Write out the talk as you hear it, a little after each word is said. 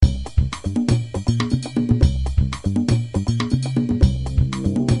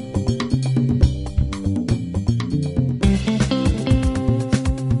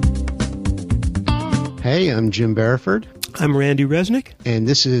I'm Jim Barriford. I'm Randy Resnick. And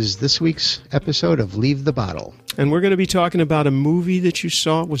this is this week's episode of Leave the Bottle. And we're going to be talking about a movie that you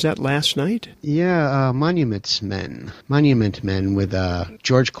saw. Was that last night? Yeah, Monument Men with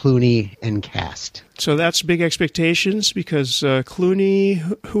George Clooney and cast. So that's big expectations because Clooney,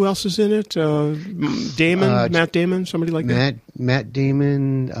 who else is in it? Matt Damon, somebody like that? Matt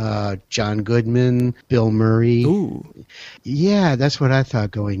Damon, John Goodman, Bill Murray. Ooh. Yeah, that's what I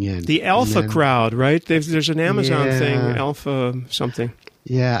thought going in. The Alpha crowd, right? There's an Amazon thing, Alpha something.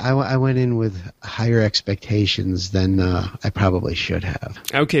 Yeah, I went in with higher expectations than I probably should have.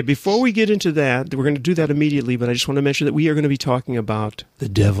 Okay, before we get into that, we're going to do that immediately, but I just want to mention that we are going to be talking about the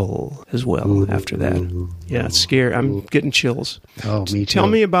devil as well after that. Yeah, it's scary. I'm getting chills. Oh, me too. Tell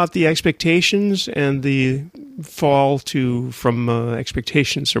me about the expectations and the fall from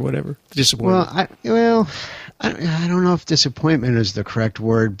expectations or whatever. Disappointment. I don't know if disappointment is the correct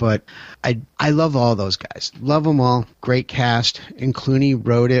word, but I love all those guys. Love them all. Great cast. And Clooney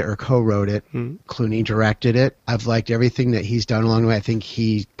wrote it or co-wrote it. Clooney directed it. I've liked everything that he's done along the way. I think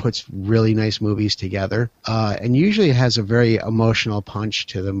he puts really nice movies together. And usually has a very emotional punch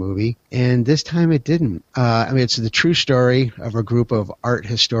to the movie. And this time it didn't. It's the true story of a group of art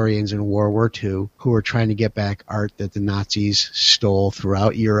historians in World War II who were trying to get back art that the Nazis stole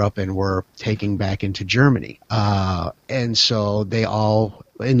throughout Europe and were taking back into Germany. And so they all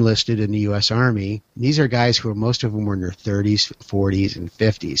enlisted in the U.S. Army. These are guys who most of them were in their 30s, 40s, and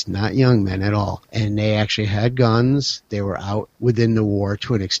 50s, not young men at all. And they actually had guns. They were out within the war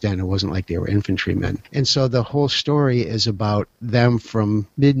to an extent. It wasn't like they were infantrymen. And so the whole story is about them from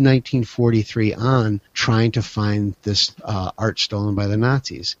mid-1943 on trying to find this art stolen by the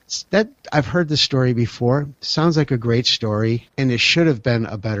Nazis. I've heard the story before. Sounds like a great story, and it should have been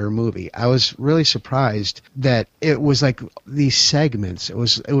a better movie. I was really surprised that it was like these segments. It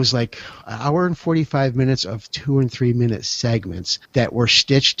was like an hour and 45 minutes of 2 and 3 minute segments that were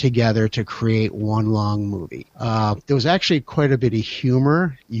stitched together to create one long movie. There was actually quite a bit of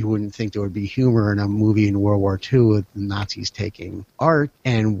humor. You wouldn't think there would be humor in a movie in World War II with the Nazis taking art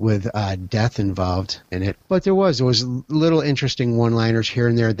and with death involved in it. But there was little interesting one-liners here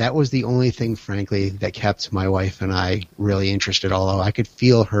and there. That was the only thing, frankly, that kept my wife and I really interested, although I could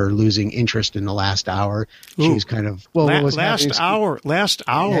feel her losing interest in the last hour. She was kind of, Last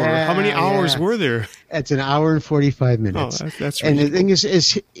hour? Yeah, how many hours were there? It's an hour and 45 minutes. Oh, that's and the thing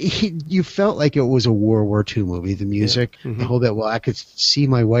is you felt like it was a World War II movie, the music, the whole bit. Well, I could see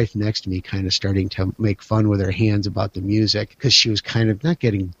my wife next to me kind of starting to make fun with her hands about the music because she was kind of not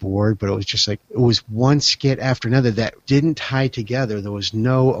getting bored, but it was just like it was one skit after another that didn't tie together. There was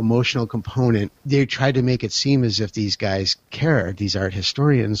no emotional component. They tried to make it seem as if these guys cared, these art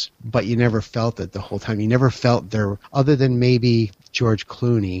historians, but you never felt it the whole time. You never felt there, other than maybe George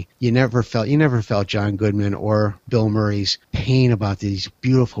Clooney, you never felt John Goodman or Bill Murray's pain about these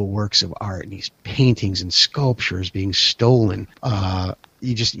beautiful works of art and these paintings and sculptures being stolen.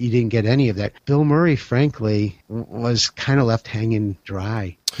 You didn't get any of that. Bill Murray, frankly, was kind of left hanging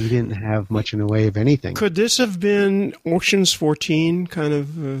dry. He didn't have much in the way of anything. Could this have been Ocean's 14 kind of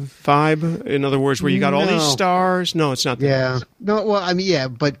vibe? In other words, where you got all these stars? No, it's not that. Yeah. No, well,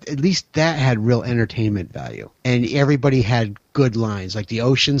 but at least that had real entertainment value. And everybody had good lines. Like the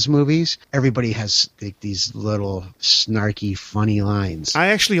Ocean's movies, everybody has these little snarky, funny lines. I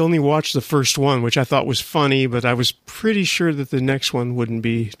actually only watched the first one, which I thought was funny, but I was pretty sure that the next one wouldn't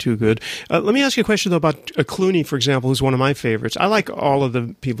be too good. Let me ask you a question, though, about Clooney, for example, who's one of my favorites. I like all of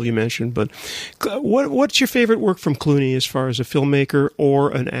the people you mentioned, but what's your favorite work from Clooney as far as a filmmaker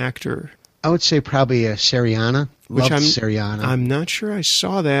or an actor? I would say probably Syriana. Syriana. I'm not sure I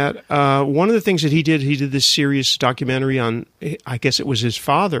saw that. One of the things that he did this serious documentary on, I guess it was his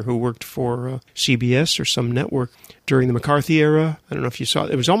father who worked for CBS or some network during the McCarthy era. I don't know if you saw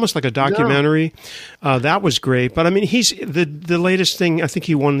it. It was almost like a documentary. No. That was great. But I mean, he's the latest thing, I think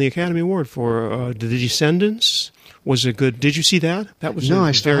he won the Academy Award for The Descendants. Was a good. Did you see that? That was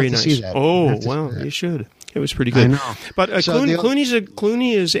I still very have to nice. see that. Oh, wow, you should. It was pretty good. I know. But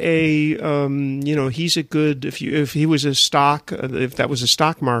Clooney is he's a good, if he was a stock, if that was a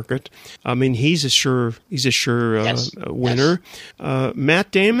stock market, I mean, he's a sure winner. Yes.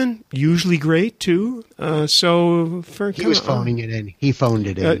 Matt Damon, usually great too. So he was phoning it in. He phoned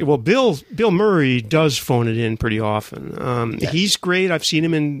it in. Well, Bill Murray does phone it in pretty often. Yes. He's great. I've seen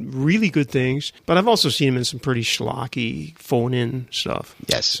him in really good things, but I've also seen him in some pretty schlocky phone in stuff.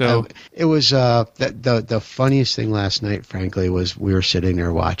 Yes. So it was the funniest thing last night, frankly, was we were sitting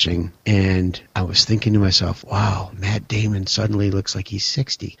there watching, and I was thinking to myself, wow, Matt Damon suddenly looks like he's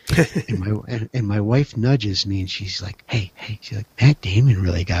 60. and my wife nudges me, and she's like, hey, she's like, Matt Damon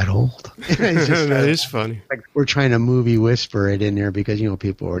really got old. That is funny. Like, we're trying to movie whisper it in there because,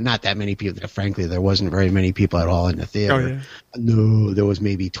 people were not that many people. Frankly, there wasn't very many people at all in the theater. Oh, yeah. No, there was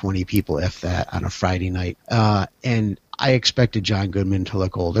maybe 20 people, if that, on a Friday night. And I expected John Goodman to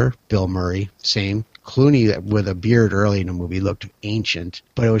look older. Bill Murray, same. Clooney, with a beard early in the movie, looked ancient.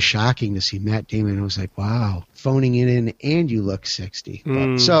 But it was shocking to see Matt Damon. I was like, wow, phoning it in, and you look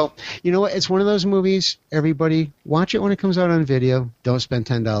 60. So, you know what? It's one of those movies, everybody, watch it when it comes out on video. Don't spend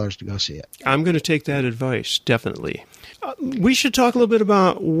 $10 to go see it. I'm going to take that advice, definitely. We should talk a little bit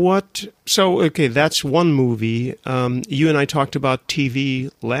about okay, that's one movie. You and I talked about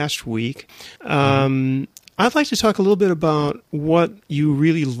TV last week. I'd like to talk a little bit about what you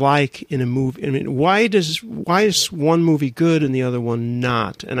really like in a movie. I mean, why is one movie good and the other one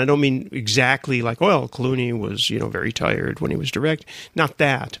not? And I don't mean exactly like, well, Clooney was, very tired when he was direct. Not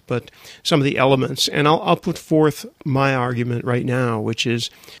that, but some of the elements. And I'll put forth my argument right now, which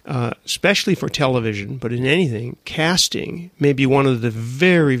is, especially for television, but in anything, casting may be one of the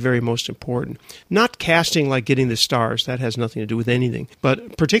very, very most important. Not casting like getting the stars. That has nothing to do with anything.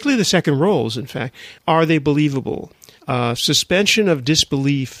 But particularly the second roles, in fact. Are they believable? Suspension of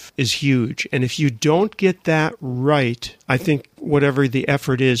disbelief is huge. And if you don't get that right, I think whatever the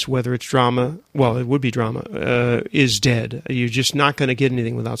effort is, whether it's drama, well, it would be drama, is dead. You're just not going to get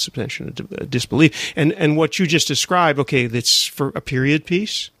anything without suspension of disbelief. And what you just described, okay, that's for a period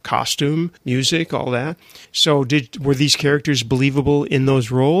piece, costume, music, all that. So were these characters believable in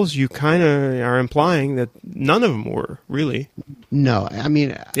those roles? You kind of are implying that none of them were, really. No, I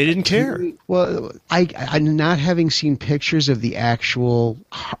mean... They didn't care. Well, I'm not having seen pictures of the actual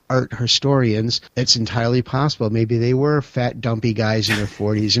art historians, it's entirely possible. Maybe they were fat, dumpy guys in their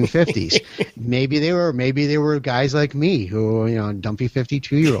 40s and 50s. Maybe they were guys like me who, dumpy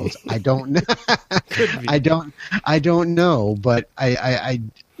 52-year-olds. I don't know. I don't know, but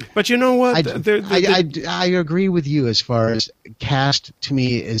But you know what? I agree with you as far as cast to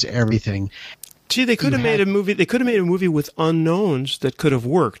me is everything. See, they could have made a movie. They could have made a movie with unknowns that could have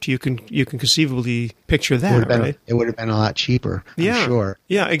worked. You can conceivably picture that, right? It would have been a lot cheaper. Yeah, I'm sure.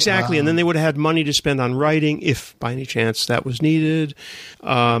 Yeah, exactly. And then they would have had money to spend on writing, if by any chance that was needed.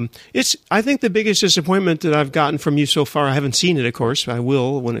 I think the biggest disappointment that I've gotten from you so far. I haven't seen it, of course. I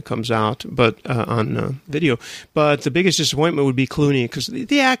will when it comes out, but on video. But the biggest disappointment would be Clooney, because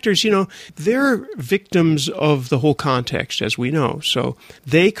the actors, they're victims of the whole context, as we know. So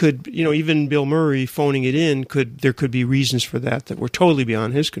they could, even Bill Murray phoning it in, there could be reasons for that were totally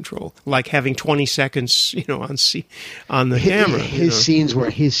beyond his control, like having 20 seconds, on the camera. His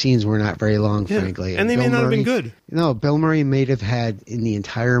scenes were not very long, frankly, and they may not have been good. No, Bill Murray may have had in the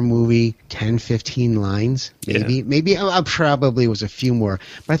entire movie 10, 15 lines, maybe. Yeah. Maybe probably was a few more.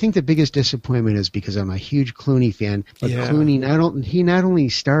 But I think the biggest disappointment is because I'm a huge Clooney fan. But Clooney not only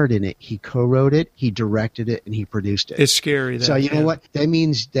starred in it, he co-wrote it, he directed it, and he produced it. It's scary. So you know what? That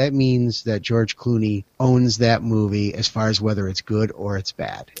means that George Clooney owns that movie as far as whether it's good or it's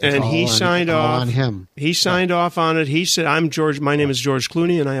bad. And he signed off on him. He signed off on it. He said, "I'm George. My name is George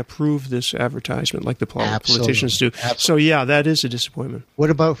Clooney, and I approve this advertisement," like the politicians do. Absolutely. So yeah, that is a disappointment. What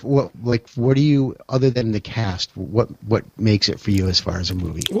about what do you, other than the cast, what makes it for you as far as a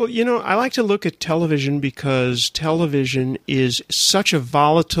movie? Well, I like to look at television because television is such a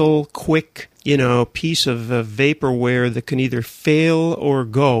volatile, quick, piece of vaporware that can either fail or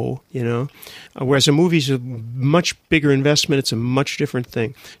go, whereas a movie's a much bigger investment. It's a much different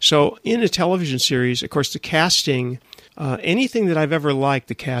thing. So in a television series, of course, the casting, anything that I've ever liked,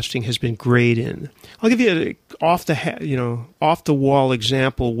 the casting has been great in. I'll give you off the wall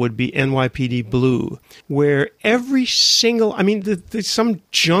example would be NYPD Blue, where every single, some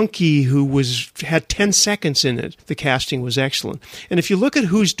junkie who had 10 seconds in it, the casting was excellent. And if you look at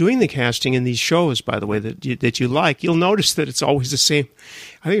who's doing the casting in these shows, by the way, that you like, you'll notice that it's always the same.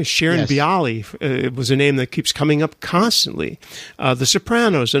 I think it's Sharon Bialy. It was a name that keeps coming up constantly. The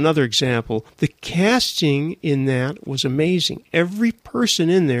Sopranos, another example. The casting in that was amazing. Every person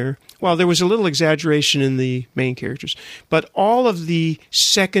in there, well, there was a little exaggeration in the main characters, but all of the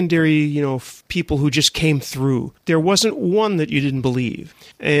secondary, people who just came through, there wasn't one that you didn't believe.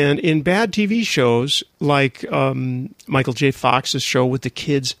 And in bad TV shows, like Michael J. Fox's show with the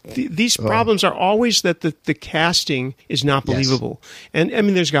kids, these problems are always that the casting is not believable. Yes.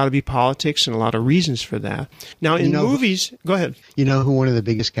 And there's got to be politics and a lot of reasons for that. Now, in movies, go ahead. You know who one of the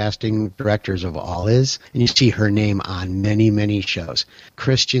biggest casting directors of all is? And you see her name on many, many shows.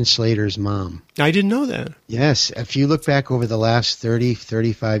 Christian Slater Slater's mom. I didn't know that. Yes. If you look back over the last 30,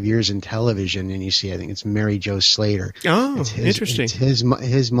 35 years in television and you see, I think it's Mary Jo Slater. Oh, interesting. It's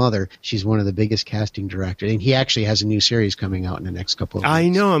his mother. She's one of the biggest casting directors. And he actually has a new series coming out in the next couple of weeks. I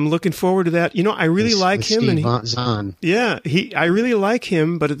know. I'm looking forward to that. I really like him. Steve Zahn. Yeah. I really like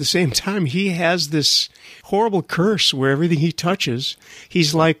him, but at the same time, he has this horrible curse where everything he touches,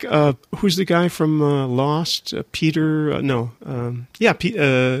 he's like, who's the guy from Lost? Terry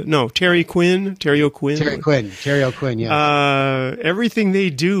O'Quinn. Terry O'Quinn, yeah. Everything they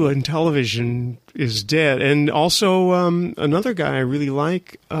do on television is dead. And also another guy I really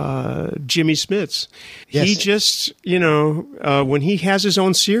like, Jimmy Smits. Yes. He just, when he has his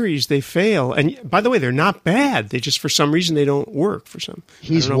own series, they fail. And by the way, they're not bad. They just, for some reason, they don't work for some.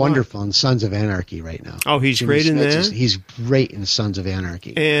 He's wonderful in Sons of Anarchy right now. Oh, he's Jimmy great in Smits that? He's great in Sons of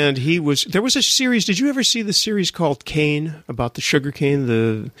Anarchy. And there was a series, did you ever see the series called Cane, about the sugar cane,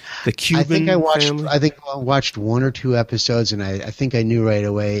 the Cuban family? I think I watched one or two episodes, and I think I knew right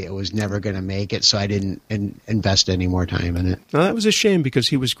away it was never going to make it, so I didn't invest any more time in it. Now, that was a shame because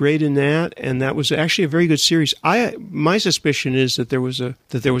he was great in that, and that was actually a very good series. My suspicion is that there was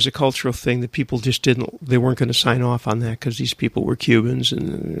a cultural thing that people just they weren't going to sign off on that because these people were Cubans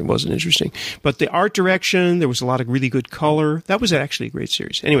and it wasn't interesting. But the art direction, there was a lot of really good color. That was actually a great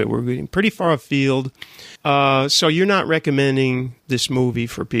series. Anyway, we're getting pretty far afield. So you're not recommending this movie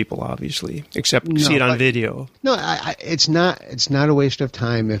for people, obviously, except see it on video. No, it's not a waste of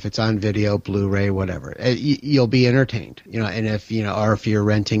time if it's on video, Blu-ray, whatever. You'll be entertained, and if you're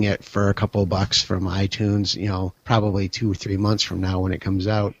renting it for a couple bucks from iTunes, probably 2 or 3 months from now when it comes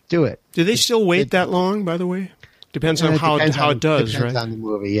out, do it. Do they still wait that long, by the way? Depends on how it does, right? Depends on the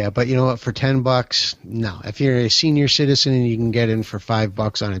movie, yeah. But you know what? For $10, no. If you're a senior citizen and you can get in for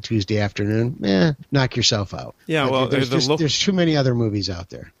 $5 on a Tuesday afternoon, knock yourself out. Yeah, well, there's too many other movies out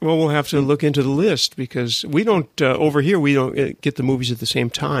there. Well, we'll have to look into the list because we don't over here. We don't get the movies at the same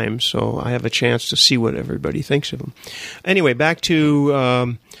time, so I have a chance to see what everybody thinks of them. Anyway, back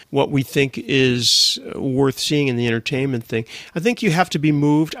to what we think is worth seeing in the entertainment thing. I think you have to be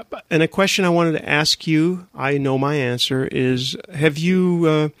moved. And a question I wanted to ask you, I know my answer is: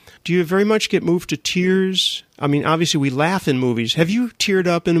 do you very much get moved to tears? I mean, obviously we laugh in movies. Have you teared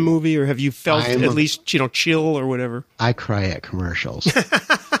up in a movie, or have you felt at least chill or whatever? I cry at commercials.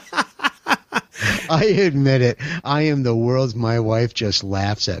 I admit it. I am the world's. My wife just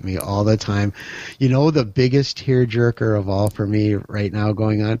laughs at me all the time. The biggest tearjerker of all for me right now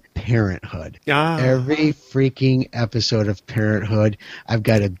going on? Parenthood. Every freaking episode of Parenthood, I've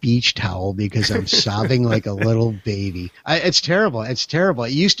got a beach towel because I'm sobbing like a little baby. It's terrible. It's terrible.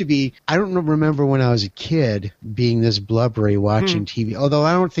 It used to be, I don't remember when I was a kid being this blubbery watching TV, although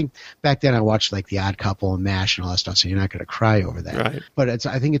I don't think back then I watched like The Odd Couple and MASH and all that stuff, so you're not going to cry over that. Right. But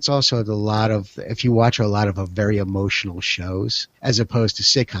I think it's also a lot of, if you watch a lot of very emotional shows as opposed to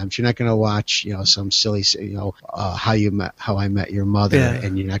sitcoms, you're not going to watch some silly How I Met Your Mother,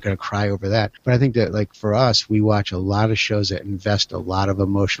 and you're not going to cry over that. But I think that, like, for us, we watch a lot of shows that invest a lot of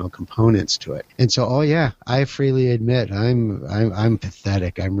emotional components to it. And so, I freely admit I'm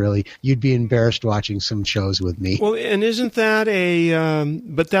pathetic. You'd be embarrassed watching some shows with me. Well, and isn't that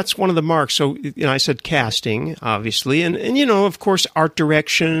but that's one of the marks. So, I said casting, obviously, and of course, art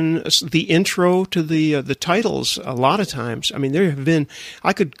direction, the intro to the titles. A lot of times, I mean, there have been,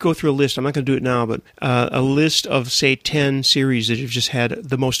 I could go through a list, I'm not going to do it now, but a list of, say, 10 series that have just had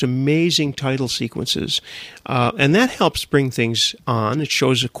the most amazing title sequences. And that helps bring things on. It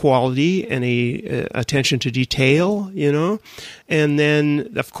shows a quality and a attention to detail, And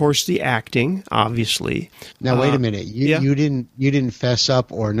then, of course, the acting, obviously. Now, wait a minute. You didn't fess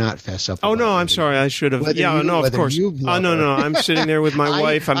up or not fess up. Oh, no, I'm sorry. I should have. Of course. Oh, no. I'm sitting there with my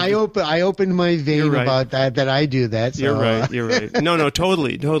wife. I opened my vein about that I do that. So. You're right. No,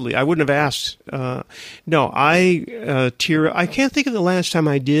 totally. I wouldn't have asked. No, I tear. I can't think of the last time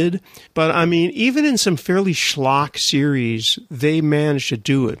I did, but I mean, even in some fairly schlock series, they managed to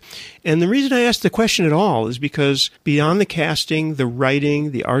do it. And the reason I asked the question at all is because beyond the casting, the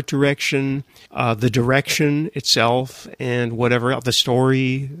writing, the art direction, the direction itself, and whatever else, the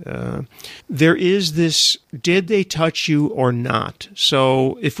story, there is this: did they touch you or not?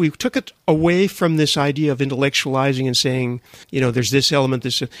 So if we took it away from this idea of intellectualizing and saying, there's this element,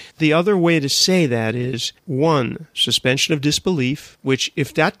 the other way to say that is, one, suspension of disbelief, which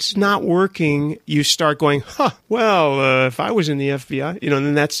if that's not working, you start going, if I was in the FBI,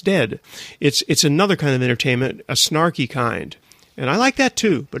 then that's dead. It's another kind of entertainment, a snarky kind. And I like that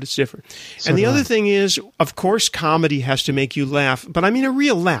too, but it's different. And the other thing is, of course, comedy has to make you laugh, but I mean a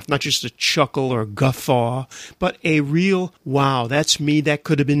real laugh, not just a chuckle or a guffaw, but a real, wow, that's me, that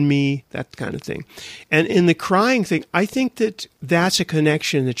could have been me, that kind of thing. And in the crying thing, I think that that's a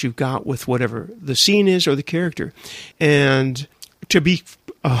connection that you've got with whatever the scene is or the character. And to be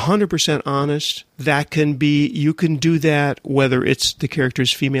 100% honest, that can be, you can do that whether it's the character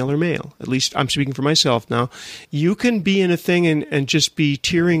is female or male. At least I'm speaking for myself now. You can be in a thing and just be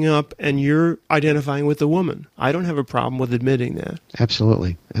tearing up and you're identifying with the woman. I don't have a problem with admitting that.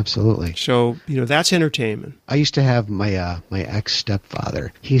 Absolutely. Absolutely. So, that's entertainment. I used to have my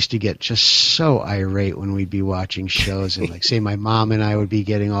ex-stepfather. He used to get just so irate when we'd be watching shows and like say my mom and I would be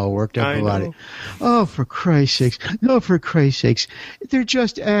getting all worked up about it. Oh, for Christ's sakes. No, for Christ's sakes. They're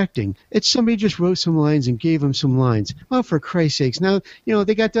just acting. It's somebody just wrote some lines and gave them some lines. Oh, for Christ's sakes. Now,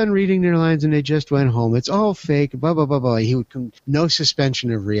 they got done reading their lines and they just went home. It's all fake, blah, blah, blah, blah. He would no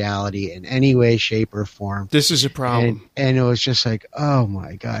suspension of reality in any way, shape, or form. This is a problem. And it was just like, oh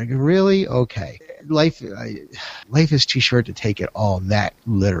my God, really? Okay. Life is too short to take it all that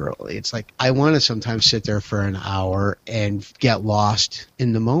literally. It's like I want to sometimes sit there for an hour and get lost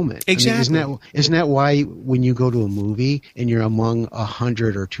in the moment. Exactly. I mean, isn't that why when you go to a movie and you're among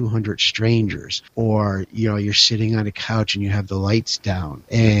 100 or 200 strangers, or you're sitting on a couch and you have the lights down,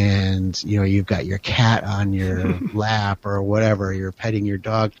 and you've got your cat on your lap or whatever, you're petting your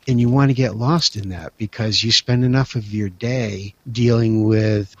dog, and you want to get lost in that because you spend enough of your day dealing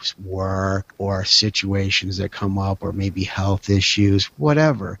with work or situations that come up, or maybe health issues,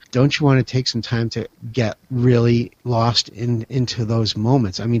 whatever. Don't you want to take some time to get really lost into those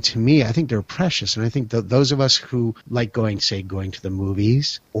moments? I mean, to me, I think they're precious, and I think that those of us who like going to the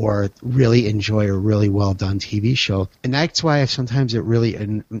movies or really enjoy a really well done TV show, and that's why sometimes it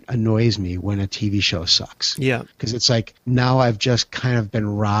really annoys me when a TV show sucks. Yeah, because it's like now I've just kind of been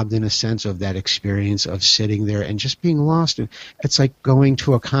robbed in a sense of that experience of sitting there and just being lost. It's like going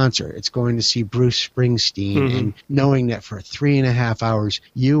to a concert. It's going to see Bruce Springsteen and knowing that for 3.5 hours,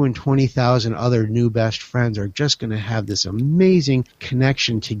 you and 20,000 other new best friends are just going to have this amazing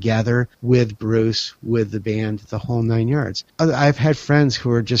connection together with Bruce, with the band, the whole 9 yards. I've had friends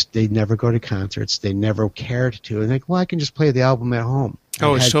who are just, they never go to concerts. They never cared to. And like, well, I can just play the album at home.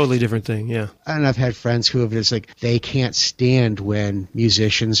 Oh, it's a totally different thing, yeah. And I've had friends who have just like, they can't stand when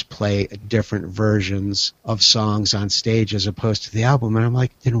musicians play different versions of songs on stage as opposed to the album. And I'm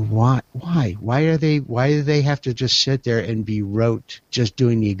like, then why? Why do they have to just sit there and be rote, just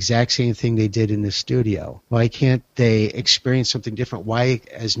doing the exact same thing they did in the studio? Why can't they experience something different? Why,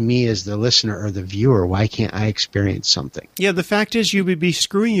 as me, as the listener or the viewer, why can't I experience something? Yeah, the fact is you would be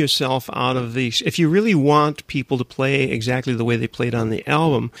screwing yourself out of these. If you really want people to play exactly the way they played on the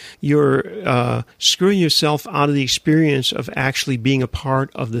album, you're screwing yourself out of the experience of actually being a part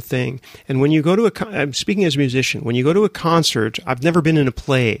of the thing. And when you go to I'm speaking as a musician, when you go to a concert, I've never been in a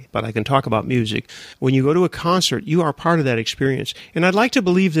play, but I can talk about music. When you go to a concert, you are part of that experience. And I'd like to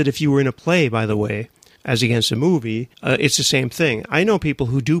believe that if you were in a play, by the way, as against a movie, it's the same thing. I know people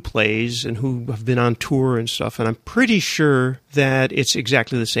who do plays and who have been on tour and stuff, and I'm pretty sure that it's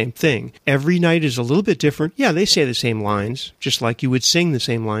exactly the same thing. Every night is a little bit different. Yeah, they say the same lines, just like you would sing the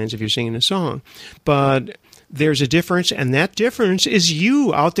same lines if you're singing a song. But there's a difference, and that difference is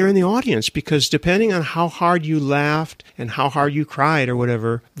you out there in the audience, because depending on how hard you laughed and how hard you cried or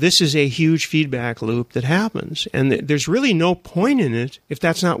whatever, this is a huge feedback loop that happens, and there's really no point in it if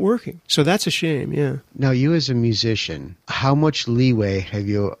that's not working. So that's a shame, yeah. Now, you as a musician, how much leeway have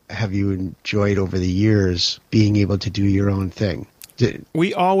you enjoyed over the years being able to do your own thing?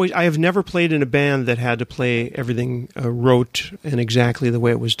 I have never played in a band that had to play everything rote and exactly the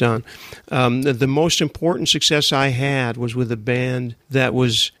way it was done. The most important success I had was with a band that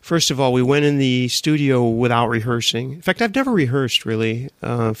was, first of all, we went in the studio without rehearsing. In fact, I've never rehearsed really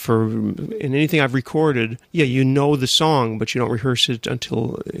in anything I've recorded. Yeah, you know the song, but you don't rehearse it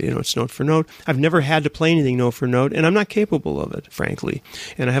until it's note for note. I've never had to play anything note for note, and I'm not capable of it, frankly.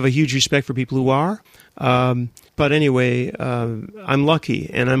 And I have a huge respect for people who are. But anyway, I'm lucky,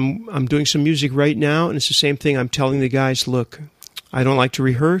 and I'm doing some music right now, and it's the same thing. I'm telling the guys, look, I don't like to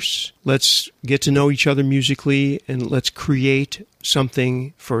rehearse. Let's get to know each other musically, and let's create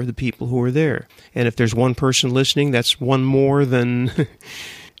something for the people who are there. And if there's one person listening, that's one more than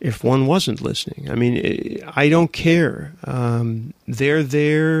if one wasn't listening. I mean, I don't care. They're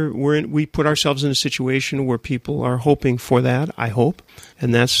there. We put ourselves in a situation where people are hoping for that, I hope,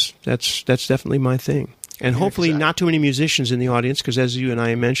 and that's definitely my thing. And hopefully not too many musicians in the audience, because as you and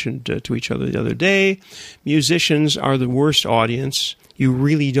I mentioned to each other the other day, musicians are the worst audience. You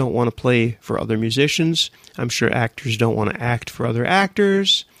really don't want to play for other musicians. I'm sure actors don't want to act for other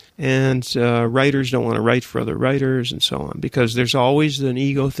actors. And writers don't want to write for other writers and so on, because there's always an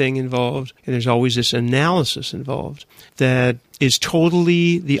ego thing involved, and there's always this analysis involved that is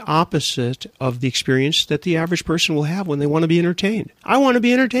totally the opposite of the experience that the average person will have when they want to be entertained. I want to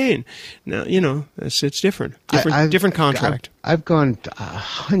be entertained. Now, it's different. Different contract. I've gone to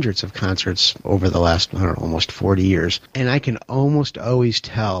hundreds of concerts over the last, almost 40 years, and I can almost always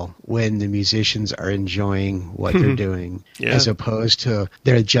tell when the musicians are enjoying what they're doing, as opposed to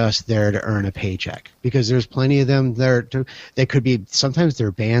they're just there to earn a paycheck. Because there's plenty of them there. They could be, sometimes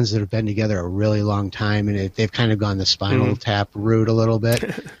they're bands that have been together a really long time, and they've kind of gone the Spinal Tap route a little bit.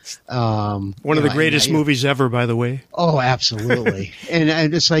 One of the greatest movies ever, by the way. Oh, absolutely.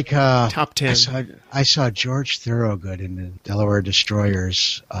 and it's like top 10. I saw George Thorogood in the Delaware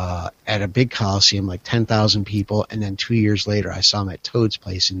Destroyers at a big Coliseum, like 10,000 people, and then 2 years later I saw him at Toad's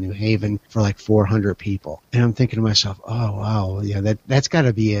Place in New Haven for like 400 people. And I'm thinking to myself, oh wow, yeah, that's got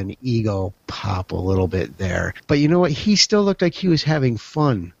to be an ego pop a little bit there. But you know what? He still looked like he was having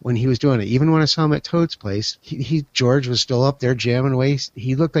fun when he was doing it. Even when I saw him at Toad's Place, George was still up there jamming away.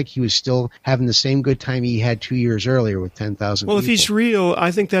 He looked like he was still having the same good time he had 2 years earlier with 10,000 people. Well, if he's real,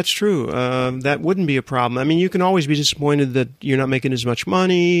 I think that's true. That wouldn't be a problem. I mean, you can always be disappointed that you're not making as much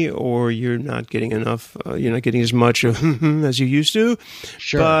money, or you're not getting enough, you're not getting as much as you used to.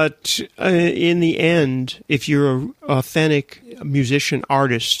 Sure. But in the end, if you're an authentic musician,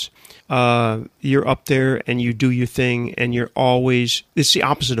 artist, you're up there and you do your thing, and you're always, it's the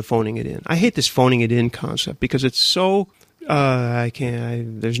opposite of phoning it in. I hate this phoning it in concept because it's so,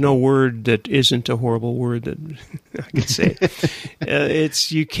 there's no word that isn't a horrible word that I can say.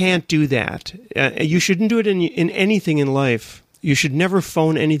 You can't do that. You shouldn't do it in anything in life. You should never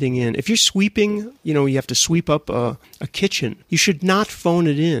phone anything in. If you're sweeping, you have to sweep up a kitchen. You should not phone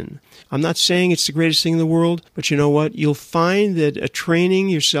it in. I'm not saying it's the greatest thing in the world, but you know what? You'll find that training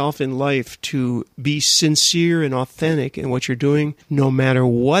yourself in life to be sincere and authentic in what you're doing, no matter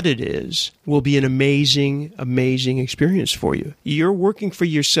what it is, will be an amazing, amazing experience for you. You're working for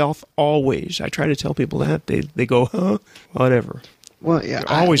yourself always. I try to tell people that. They go, huh? Whatever. Well, yeah, you're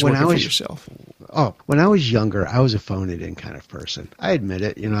always working for yourself. Oh, when I was younger, I was a phone-it-in kind of person. I admit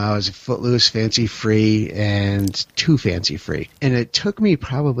it. I was footloose, fancy-free, and too fancy-free. And it took me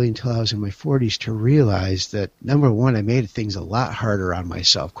probably until I was in my 40s to realize that, number one, I made things a lot harder on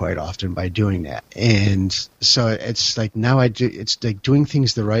myself quite often by doing that. And so it's like now it's like doing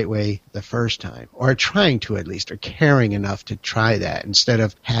things the right way the first time, or trying to at least, or caring enough to try that instead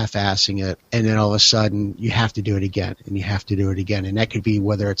of half-assing it. And then all of a sudden, you have to do it again, and you have to do it again. And that could be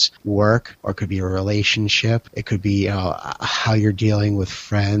whether it's work, or it could be a relationship. It could be how you're dealing with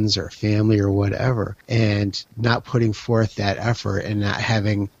friends or family or whatever, and not putting forth that effort, and not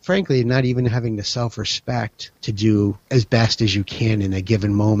even having the self-respect to do as best as you can in a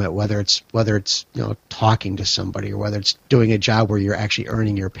given moment, whether it's talking to somebody, or whether it's doing a job where you're actually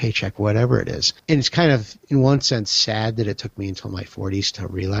earning your paycheck, whatever it is. And it's kind of, in one sense, sad that it took me until my 40s to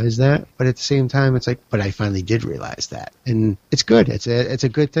realize that, but at the same time, it's like, but I finally did realize that, and it's good. It's a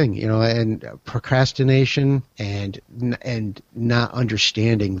good thing, and procrastination and not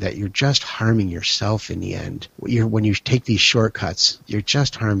understanding that you're just harming yourself in the end. When you take these shortcuts, you're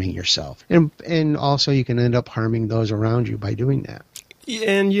just harming yourself, and also you can end up harming those around you by doing that.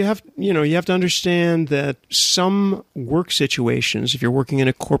 And you have to understand that some work situations, if you're working in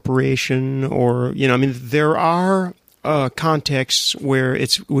a corporation, or there are contexts where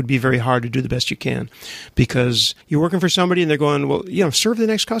it would be very hard to do the best you can, because you're working for somebody and they're going, well, serve the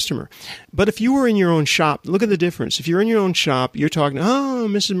next customer. But if you were in your own shop, look at the difference. If you're in your own shop, you're talking, oh,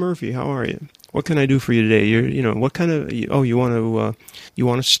 Mrs. Murphy, how are you? What can I do for you today? What kind of, you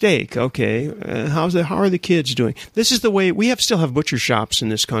want a steak. Okay. How are the kids doing? This is the way, we still have butcher shops in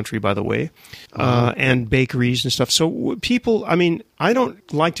this country, by the way, and bakeries and stuff. So people, I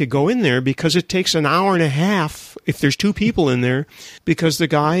don't like to go in there because it takes an hour and a half if there's two people in there, because the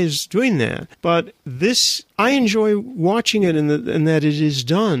guy is doing that. But this, I enjoy watching it and that it is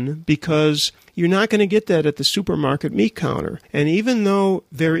done, because you're not going to get that at the supermarket meat counter. And even though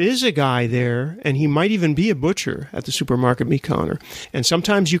there is a guy there, and he might even be a butcher at the supermarket meat counter, and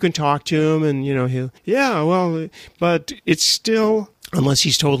sometimes you can talk to him and, but it's still unless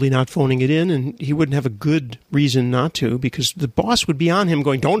he's totally not phoning it in, and he wouldn't have a good reason not to, because the boss would be on him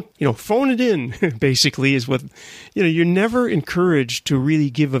going, don't, phone it in, basically, is what, you're never encouraged to really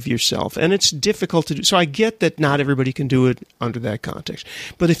give of yourself, and it's difficult to do. So I get that not everybody can do it under that context.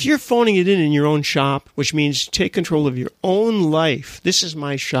 But if you're phoning it in your own shop, which means take control of your own life, this is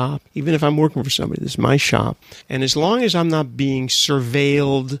my shop, even if I'm working for somebody, this is my shop, and as long as I'm not being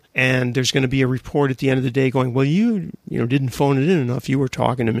surveilled, and there's going to be a report at the end of the day going, well, you didn't phone it in enough. You were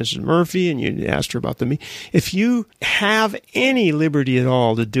talking to Mrs. Murphy and you asked her about the meeting. If you have any liberty at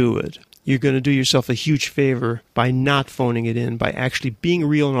all to do it, you're going to do yourself a huge favor by not phoning it in, by actually being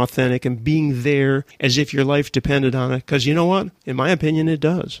real and authentic and being there as if your life depended on it. Because you know what? In my opinion, it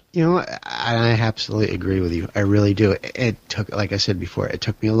does. I absolutely agree with you. I really do. It took, like I said before, it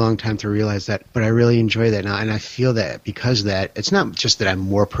took me a long time to realize that, but I really enjoy that now. And I feel that because of that, it's not just that I'm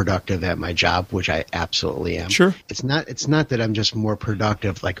more productive at my job, which I absolutely am. Sure. It's not that I'm just more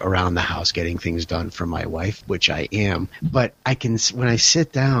productive, like around the house, getting things done for my wife, which I am. But I can, when I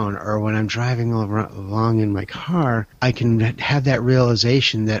sit down or when I'm driving along in my car, I can have that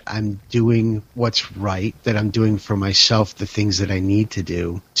realization that I'm doing what's right, that I'm doing for myself the things that I need to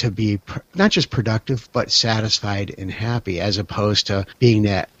do to be not just productive, but satisfied and happy, as opposed to being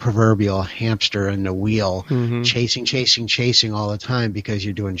that proverbial hamster in the wheel, chasing all the time because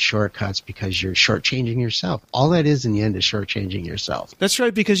you're doing shortcuts, because you're shortchanging yourself. All that is in the end is shortchanging yourself. That's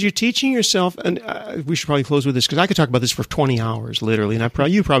right, because you're teaching yourself, and we should probably close with this, because I could talk about this for 20 hours, literally,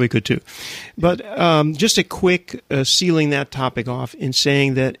 and you probably could too. But just a quick sealing that topic off in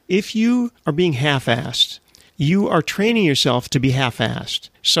saying that if you are being half-assed, you are training yourself to be half-assed.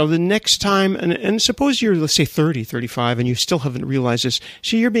 So the next time, and suppose you're, let's say, 30, 35, and you still haven't realized this.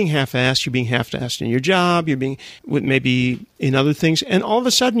 So you're being half-assed, you're being half-assed in your job, you're being maybe in other things, and all of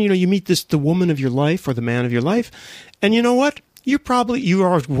a sudden, you meet the woman of your life or the man of your life, and you know what? You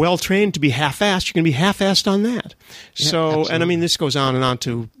are well trained to be half-assed. You're going to be half-assed on that. Yeah, so, absolutely. And I mean, this goes on and on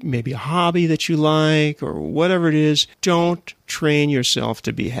to maybe a hobby that you like or whatever it is. Don't train yourself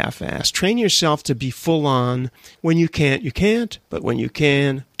to be half-assed. Train yourself to be full-on. When you can't, you can't. But when you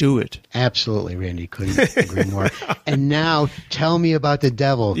can, do it. Absolutely, Randy. Couldn't agree more. And now, tell me about the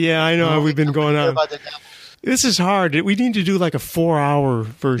devil. Yeah, I know how we've been going on. About the devil. This is hard. We need to do like a 4-hour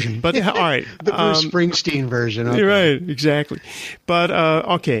version. But all right. The Bruce Springsteen version. Okay. You're right. Exactly. But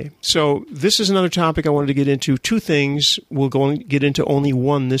okay. So this is another topic I wanted to get into. Two things. We'll go and get into only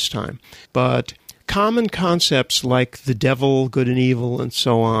one this time. But common concepts like the devil, good and evil, and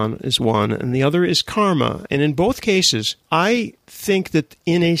so on is one. And the other is karma. And in both cases, I think that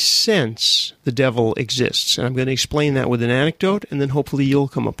in a sense, the devil exists. And I'm going to explain that with an anecdote, and then hopefully you'll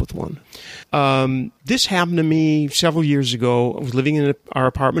come up with one. This happened to me several years ago. I was living in our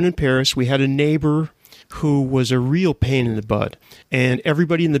apartment in Paris. We had a neighbor who was a real pain in the butt. And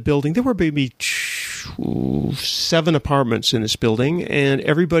everybody in the building, there were maybe 7 apartments in this building, and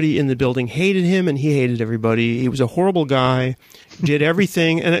everybody in the building hated him, and he hated everybody. He was a horrible guy, did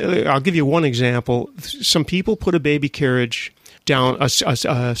everything. And I'll give you one example. Some people put a baby carriage down, a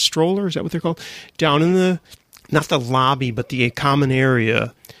stroller, is that what they're called? Down in the, not the lobby, but the common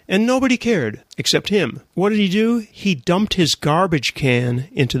area. And nobody cared except him. What did he do? He dumped his garbage can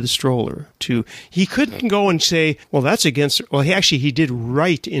into the stroller. He couldn't go and say, well, that's against... Well, he did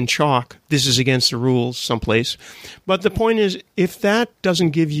write in chalk, this is against the rules someplace. But the point is, if that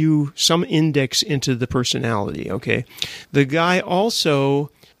doesn't give you some index into the personality, okay? The guy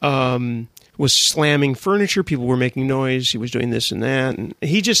also... was slamming furniture. People were making noise. He was doing this and that. And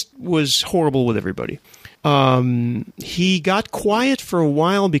he just was horrible with everybody. He got quiet for a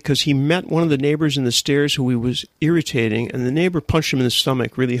while because he met one of the neighbors in the stairs who he was irritating, and the neighbor punched him in the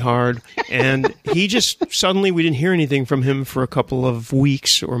stomach really hard. And he just, suddenly we didn't hear anything from him for a couple of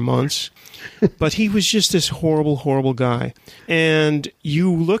weeks or months. But he was just this horrible, horrible guy. And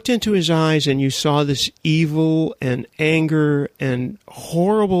you looked into his eyes and you saw this evil and anger and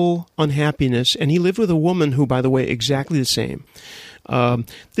horrible unhappiness. And he lived with a woman who, by the way, exactly the same.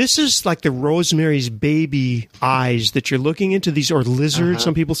 This is like the Rosemary's Baby eyes that you're looking into, these, or lizards.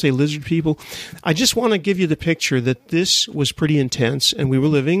 Some people say lizard people. I just want to give you the picture that this was pretty intense, and we were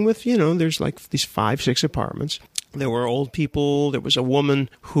living with, there's like these 5-6 apartments. There were old people. There was a woman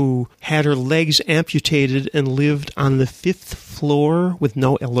who had her legs amputated and lived on the 5th floor with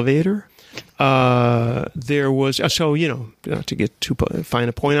no elevator. There was, not to get too fine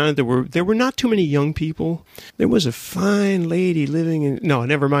a point on it, there were not too many young people. There was a fine lady living in, no,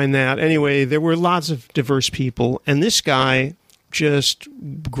 never mind that. Anyway, there were lots of diverse people, and this guy just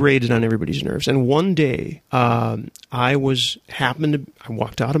grated on everybody's nerves. And one day, I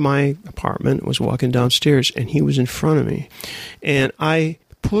walked out of my apartment, was walking downstairs, and he was in front of me. And I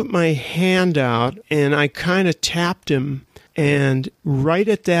put my hand out, and I kind of tapped him. And right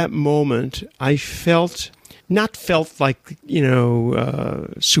at that moment, I not felt like,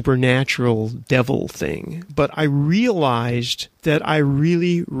 supernatural devil thing, but I realized that I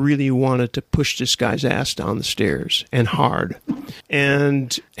really, really wanted to push this guy's ass down the stairs, and hard.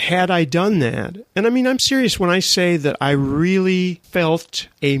 And had I done that, and I mean, I'm serious when I say that I really felt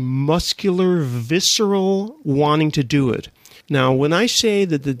a muscular, visceral wanting to do it. Now, when I say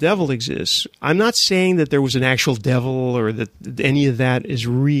that the devil exists, I'm not saying that there was an actual devil or that any of that is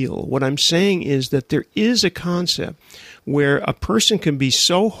real. What I'm saying is that there is a concept where a person can be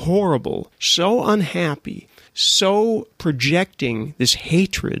so horrible, so unhappy, so projecting this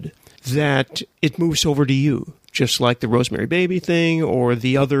hatred that it moves over to you. Just like the Rosemary Baby thing or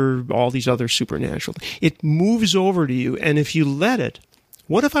all these other supernatural things. It moves over to you, and if you let it,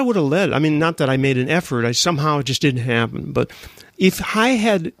 what if I would have let it? I mean, not that I made an effort. Somehow it just didn't happen. But if I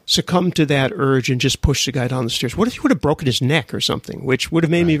had succumbed to that urge and just pushed the guy down the stairs, what if he would have broken his neck or something, which would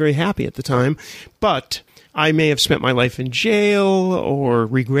have made me very happy at the time. But I may have spent my life in jail or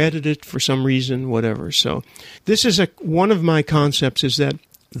regretted it for some reason, whatever. So this is one of my concepts is that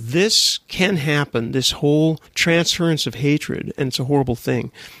this can happen, this whole transference of hatred, and it's a horrible thing.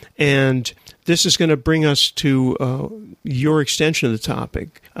 And this is going to bring us to your extension of the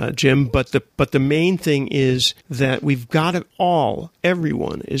topic, Jim. But the main thing is that we've got to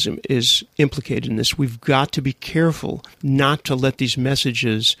everyone is implicated in this. We've got to be careful not to let these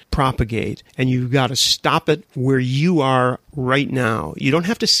messages propagate, and you've got to stop it where you are right now. You don't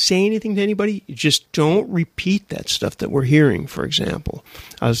have to say anything to anybody. You just don't repeat that stuff that we're hearing, for example.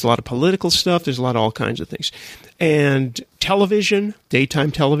 There's a lot of political stuff. There's a lot of all kinds of things. And television,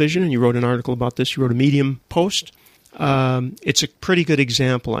 daytime television, and you wrote an article about this. You wrote a Medium post. It's a pretty good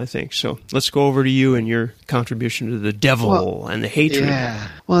example, I think. So let's go over to you and your contribution to the devil and the hatred. Yeah.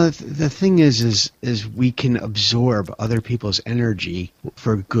 Well, the thing is we can absorb other people's energy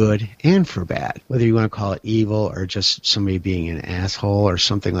for good and for bad, whether you want to call it evil or just somebody being an asshole or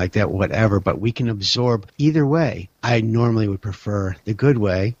something like that, whatever. But we can absorb either way. I normally would prefer the good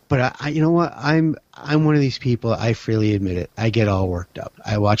way, but you know what? I'm one of these people, I freely admit it, I get all worked up.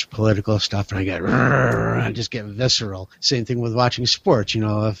 I watch political stuff and I just get visceral. Same thing with watching sports.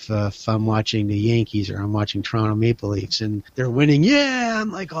 If I'm watching the Yankees or I'm watching Toronto Maple Leafs and they're winning,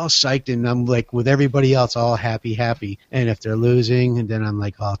 I'm like all psyched and I'm like with everybody else all happy. And if they're losing, and then I'm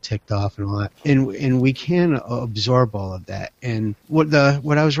like all ticked off and all that. And we can absorb all of that. And what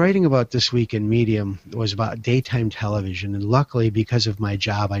I was writing about this week in Medium was about daytime television. And luckily, because of my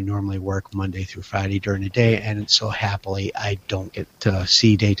job, I normally work Monday through Friday during the day, and so happily I don't get to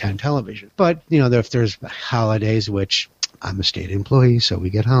see daytime television. But if there's holidays, which I'm a state employee, so we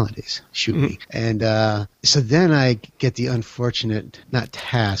get holidays. Shoot me. And so then I get the unfortunate, not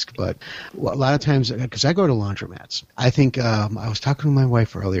task, but a lot of times, because I go to laundromats. I think I was talking to my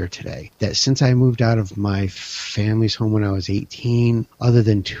wife earlier today that since I moved out of my family's home when I was 18, other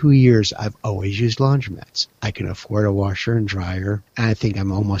than 2 years, I've always used laundromats. I can afford a washer and dryer, and I think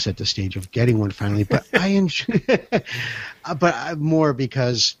I'm almost at the stage of getting one finally, but I enjoy but more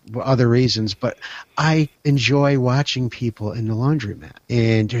because other reasons, but I enjoy watching people in the laundromat.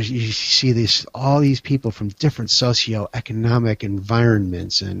 And you see all these people from different socioeconomic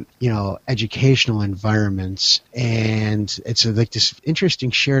environments and, educational environments. And it's like this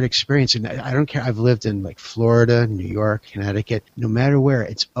interesting shared experience. And I don't care. I've lived in like Florida, New York, Connecticut, no matter where,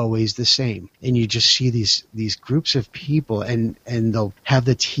 it's always the same. And you just see these groups of people and they'll have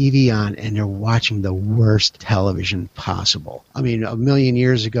the TV on and they're watching the worst television possible. I mean, a million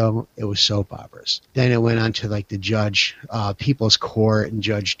years ago, it was soap operas. Then it went on to like the Judge, People's Court and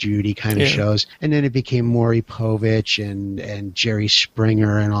Judge Judy kind of shows. And then it became Maury Povich and Jerry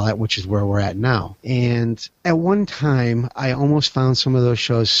Springer and all that, which is where we're at now. And at one time, I almost found some of those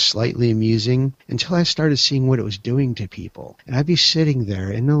shows slightly amusing until I started seeing what it was doing to people. And I'd be sitting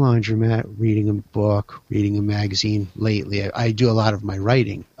there in the laundromat, reading a book, reading a magazine. Lately, I do a lot of my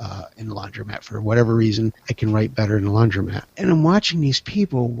writing in the laundromat. For whatever reason, I can write better in the laundromat. And I'm watching these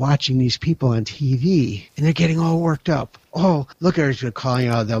people on TV, and they're getting all worked up. oh, look at her calling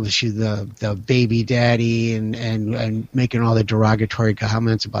out the baby daddy and making all the derogatory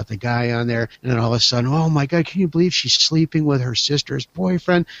comments about the guy on there. And then all of a sudden, oh my God, can you believe she's sleeping with her sister's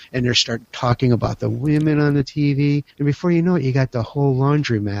boyfriend? And they start talking about the women on the TV. And before you know it, you got the whole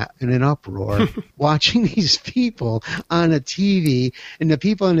laundromat in an uproar watching these people on a TV. And the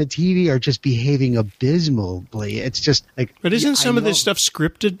people on the TV are just behaving abysmally. It's just like. But isn't some of this stuff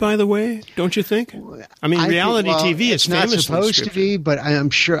scripted, by the way? Don't you think? I mean, reality TV is famously not supposed scripted. To be, but I'm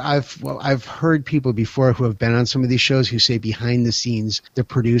sure I've heard people before who have been on some of these shows who say behind the scenes the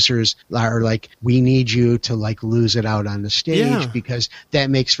producers are like, we need you to like lose it out on the stage because that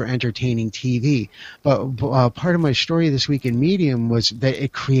makes for entertaining TV. But part of my story this week in Medium was that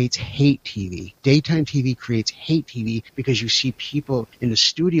it creates hate TV. Daytime TV creates hate TV because you see people in the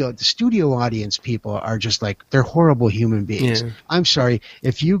studio audience people are just like, they're horrible human beings. Yeah. I'm sorry,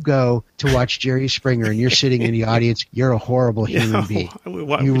 if you go to watch Jerry Springer and you're sitting in the audience, you're a horrible human being.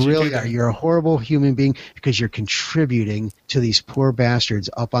 You really are. You're a horrible human being because you're contributing to these poor bastards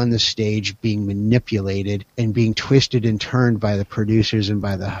up on the stage being manipulated and being twisted and turned by the producers and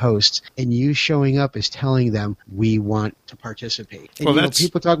by the hosts. And you showing up is telling them, we want to participate. And well,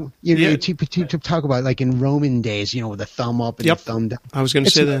 people talk, people talk about like in Roman days, with the thumb up and the thumb down. I was going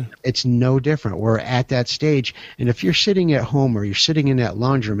to say that. It's no different. We're at that stage. And if you're sitting at home or you're sitting in that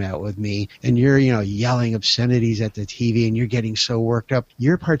laundromat with me and you're, yelling obscenities at the TV and you're getting so worked up,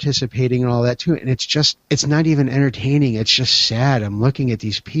 you're participating in all that too. And it's not even entertaining. It's just sad. I'm looking at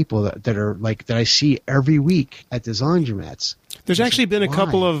these people that are like, that I see every week at these laundromats. There's actually been a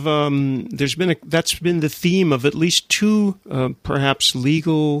couple of, that's been the theme of at least two, perhaps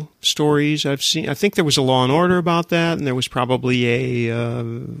legal stories I've seen. I think there was a Law and Order about that, and there was probably a,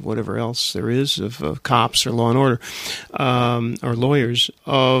 whatever else there is of cops or Law and Order, or lawyers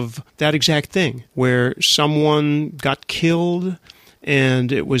of that exact thing, where someone got killed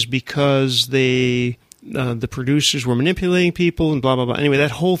and it was because the producers were manipulating people and blah, blah, blah. Anyway,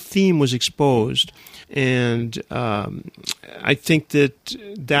 that whole theme was exposed. And I think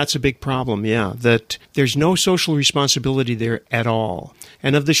that's a big problem, that there's no social responsibility there at all.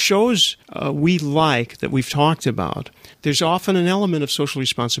 And of the shows we like that we've talked about, there's often an element of social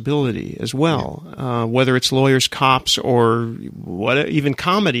responsibility as well, whether it's lawyers, cops, or even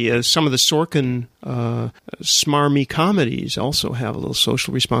comedy. Some of the Sorkin smarmy comedies also have a little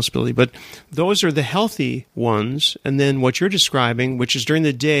social responsibility. But those are the healthy ones. And then what you're describing, which is during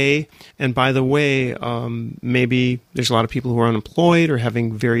the day, and by the way, maybe there's a lot of people who are unemployed or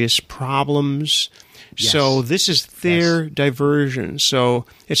having various problems. Yes. So this is their diversion. So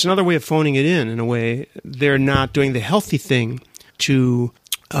it's another way of phoning it in a way. They're not doing the healthy thing to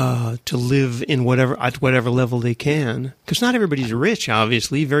live in at whatever level they can, because not everybody's rich.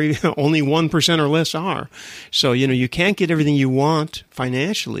 Obviously, only 1% or less are. So you can't get everything you want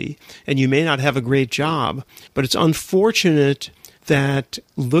financially, and you may not have a great job. But it's unfortunate that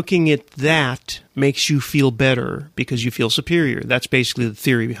looking at that makes you feel better because you feel superior. That's basically the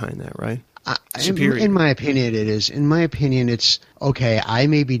theory behind that, right? In my opinion, it is. In my opinion, it's okay. I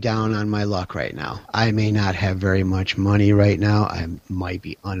may be down on my luck right now. I may not have very much money right now. I might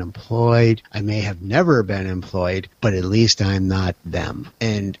be unemployed. I may have never been employed, but at least I'm not them.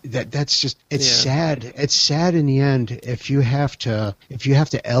 And that's just, it's sad. It's sad in the end if you have to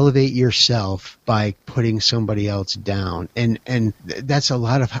elevate yourself by putting somebody else down. And that's a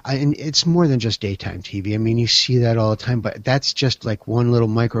lot of, and it's more than just daytime TV. I mean, you see that all the time, but that's just like one little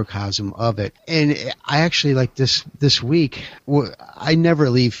microcosm of it. And I actually, like this week, I never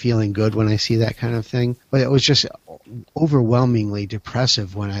leave feeling good when I see that kind of thing, but it was just overwhelmingly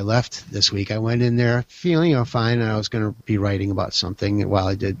depressive when I left this week. I went in there feeling fine, and I was going to be writing about something while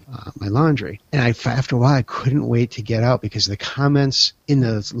I did my laundry. And after a while, I couldn't wait to get out because the comments in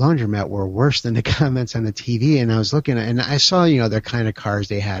the laundromat were worse than the comments on the TV. And I was looking at, and I saw, their kind of cars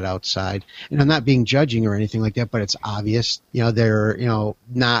they had outside. And I'm not being judging or anything like that, but it's obvious, they're,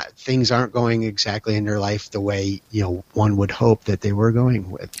 things aren't going exactly in their life the way, one would hope that they were going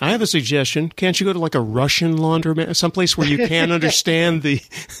with. I have a suggestion. Can't you go to like a Russian laundromat, someplace where you can understand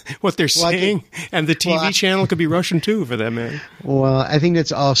what they're saying? And the TV channel could be Russian too, for that matter. Well, I think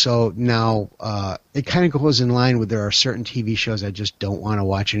that's also now, it kind of goes in line with there are certain TV shows I just don't want to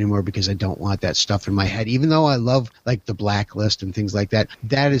watch anymore because I don't want that stuff in my head. Even though I love like The Blacklist and things like that,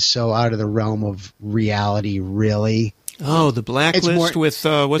 that is so out of the realm of reality, really. Oh, the Blacklist with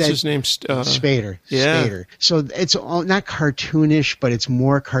what's his name? Spader. Yeah. Spader. So it's all, not cartoonish, but it's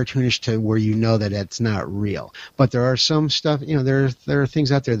more cartoonish to where you know that it's not real. But there are some stuff, there are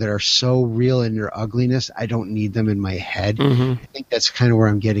things out there that are so real in their ugliness, I don't need them in my head. Mm-hmm. I think that's kind of where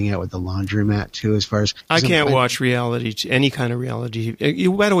I'm getting at with the Laundromat too, as far as I can't watch reality, any kind of reality.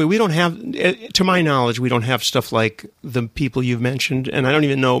 By the way, we don't have, to my knowledge, we don't have stuff like the people you've mentioned, and I don't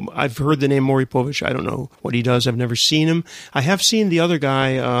even know. I've heard the name Maury Povich. I don't know what he does. I've never seen him. I have seen the other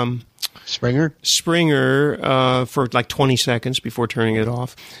guy, Springer, for like 20 seconds before turning it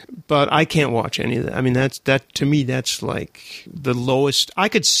off. But I can't watch any of that. I mean, that to me, that's like the lowest. I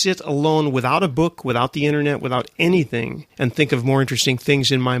could sit alone without a book, without the internet, without anything, and think of more interesting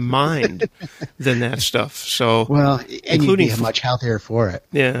things in my mind than that stuff. So, well, and you'd be much healthier for it.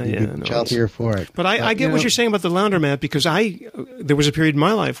 Much healthier for it. But I get what you're saying about the laundromat, because there was a period in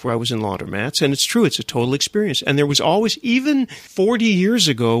my life where I was in laundromats, and it's true, it's a total experience. And there was always, even 40 years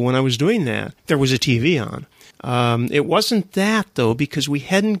ago when I was doing that, there was a TV on. It wasn't that, though, because we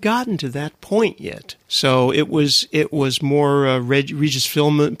hadn't gotten to that point yet. So it was more Regis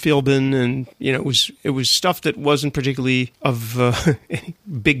Philbin, and it was stuff that wasn't particularly of any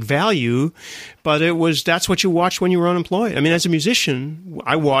big value, but that's what you watched when you were unemployed. I mean, as a musician,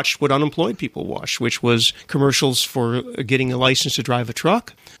 I watched what unemployed people watched, which was commercials for getting a license to drive a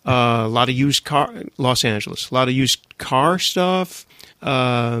truck, a lot of used car, Los Angeles, a lot of used car stuff.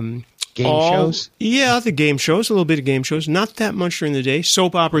 Game shows? Yeah, the game shows, a little bit of game shows. Not that much during the day.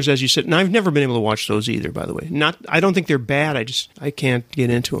 Soap operas, as you said. And I've never been able to watch those either, by the way. I don't think they're bad. I can't get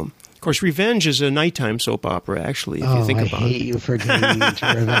into them. Of course, Revenge is a nighttime soap opera, actually, if you think about it. I hate you for getting me into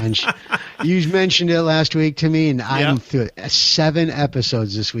Revenge. You mentioned it last week to me, and I'm through 7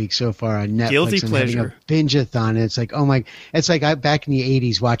 episodes this week so far on Netflix. Guilty pleasure. Having a binge-a-thon. It's like, it's like back in the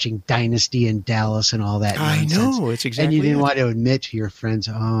 80s watching Dynasty and Dallas and all that nonsense. I know, it's exactly. And you didn't want to admit to your friends,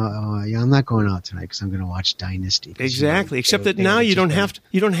 I'm not going out tonight because I'm going to watch Dynasty. Exactly, except that now you don't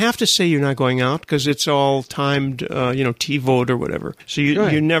have to say you're not going out, because it's all timed, T-vote or whatever. So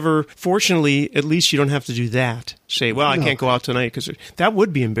you never. Fortunately, at least you don't have to do that. Say, I can't go out tonight, because that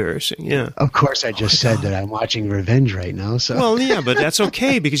would be embarrassing. Yeah. Of course, I just said that I'm watching Revenge right now. So. Well, yeah, but that's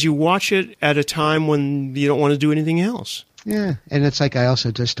okay, because you watch it at a time when you don't want to do anything else. Yeah, and it's like I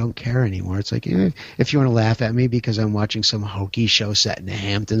also just don't care anymore. It's like, if you want to laugh at me because I'm watching some hokey show set in the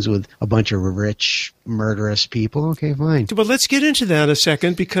Hamptons with a bunch of rich, murderous people, okay, fine. But let's get into that a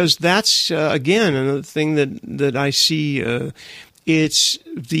second, because that's, again, another thing that I see. It's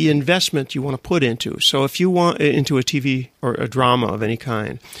the investment you want to put into. So if you want into a TV or a drama of any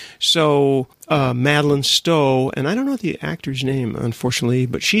kind. So Madeline Stowe, and I don't know the actor's name, unfortunately,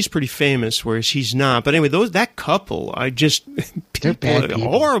 but she's pretty famous, whereas he's not. But anyway, that couple, they're bad people.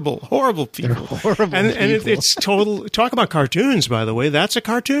 Horrible people. They're horrible people. And it's total, talk about cartoons, by the way. That's a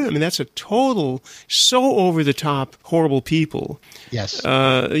cartoon. I mean, that's a total, so over-the-top, horrible people. Yes.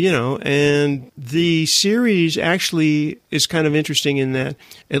 And the series actually is kind of interesting in that,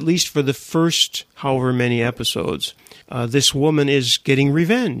 at least for the first however many episodes, this woman is getting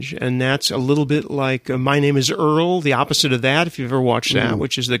revenge, and that's a little bit like My Name is Earl, the opposite of that, if you've ever watched that,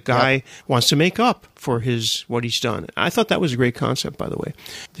 which is the guy wants to make up for what he's done. I thought that was a great concept, by the way.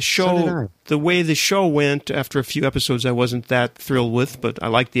 The show, the way the show went, after a few episodes I wasn't that thrilled with, but I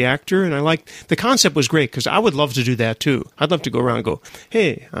liked the actor, and the concept was great, because I would love to do that too. I'd love to go around and go,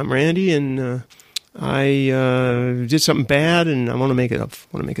 hey, I'm Randy, and I did something bad, and I want to make it up.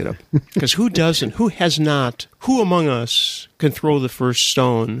 Because who doesn't? Who has not? Who among us can throw the first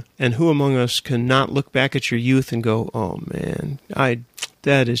stone? And who among us can not look back at your youth and go, oh, man,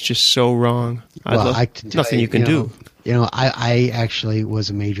 that is just so wrong. Nothing you can do. I actually was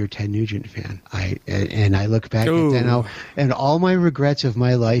a major Ted Nugent fan. And I look back at that now, and all my regrets of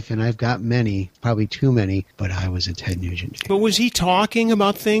my life, and I've got many, probably too many, but I was a Ted Nugent fan. But was he talking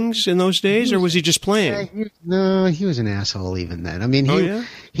about things in those days, or was he just playing? No, he was an asshole even then. I mean,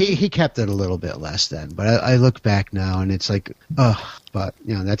 he kept it a little bit less then. But I look back now, and it's like, but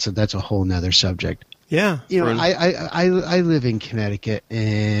that's a whole nother subject. Yeah. I live in Connecticut,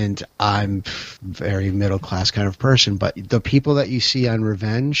 and I'm very middle class kind of person, but the people that you see on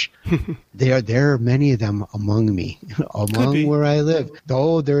Revenge, there are many of them among me, where I live.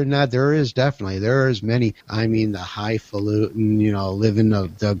 Though there is many. I mean, the highfalutin, living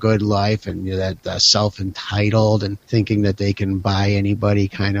the good life, and that self-entitled and thinking that they can buy anybody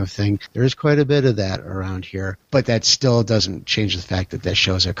kind of thing. There's quite a bit of that around here, but that still doesn't change the fact that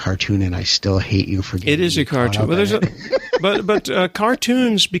show's a cartoon, and I still hate you for getting It is a caught cartoon. up Well, in there's it. but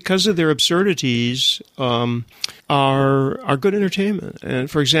cartoons, because of their absurdities, are good entertainment.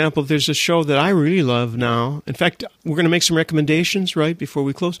 And for example, there's a show that I really love now. In fact, we're going to make some recommendations right before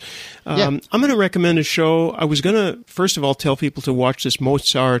we close. I'm going to recommend a show. I was going to first of all tell people to watch this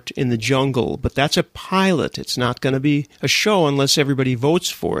Mozart in the Jungle, but that's a pilot. It's not going to be a show unless everybody votes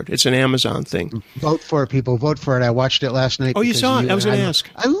for it. It's an Amazon thing. Vote for it, people. Vote for it. I watched it last night. Oh, you saw it? I was going to ask.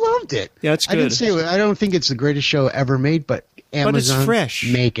 I loved it. Yeah, it's good. I didn't say I don't think it's the greatest show ever made, but Amazon, but it's fresh.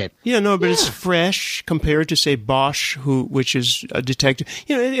 Make it. Yeah, no, but it's fresh compared to, say, Bosch, which is a detective.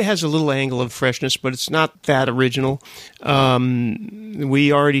 You know, it has a little angle of freshness, but it's not that original.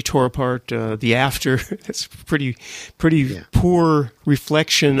 We already tore apart The After. It's pretty poor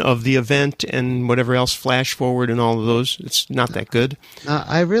reflection of the event and whatever else, flash forward and all of those. It's not that good.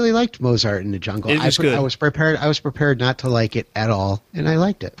 I really liked Mozart in the Jungle. It was good. I was prepared not to like it at all, and I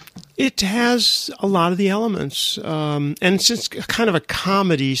liked it. It has a lot of the elements, and it's kind of a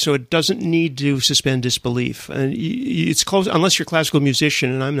comedy, so it doesn't need to suspend disbelief. And it's close, unless you're a classical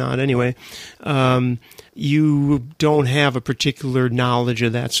musician, and I'm not anyway. You don't have a particular knowledge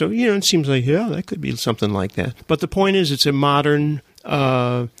of that, so it seems like that could be something like that. But the point is, it's a modern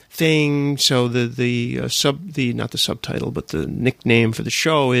thing. So not the subtitle, but the nickname for the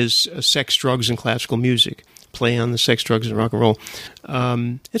show is Sex, Drugs, and Classical Music. Play on the sex, drugs, and rock and roll.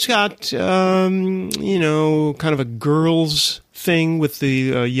 It's got, kind of a girls thing with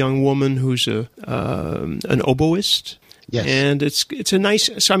the young woman who's an oboist. Yes. And it's a nice,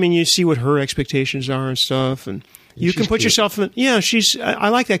 so, you see what her expectations are and stuff, and you can put cute. yourself in, I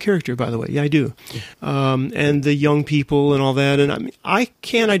like that character, by the way. Yeah, I do. And the young people and all that. And I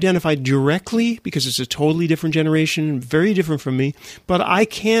can't identify directly because it's a totally different generation, very different from me. But I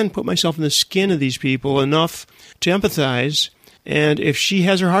can put myself in the skin of these people enough to empathize. And if she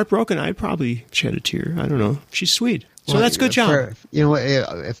has her heart broken, I'd probably shed a tear. I don't know. She's sweet. So that's a good job.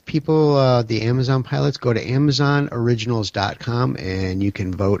 If people, the Amazon pilots, go to AmazonOriginals.com and you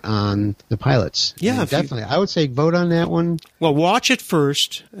can vote on the pilots. Yeah, definitely. I would say vote on that one. Well, watch it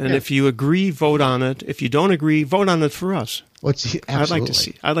first, and if you agree, vote on it. If you don't agree, vote on it for us.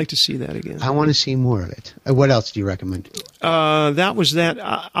 Absolutely. I'd like to see that again. I want to see more of it. What else do you recommend? That was that.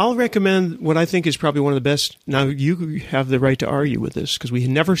 I'll recommend what I think is probably one of the best. Now, you have the right to argue with this because we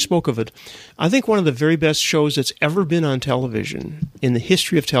never spoke of it. I think one of the very best shows that's ever been on television in the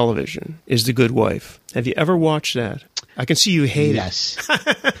history of television is The Good Wife. Have you ever watched that? I can see you hate it.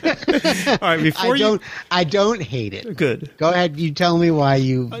 All right, I don't hate it. Good. Go ahead. You tell me why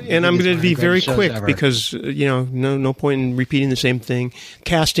you. And I'm going to be very quick because no point in repeating the same thing.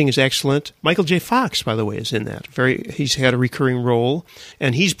 Casting is excellent. Michael J. Fox, by the way, is in that. He's had a recurring role,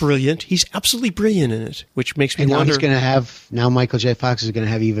 and he's brilliant. He's absolutely brilliant in it, which makes me wonder. Now Michael J. Fox is going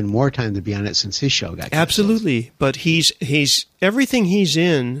to have even more time to be on it since his show got canceled. Absolutely, but he's everything he's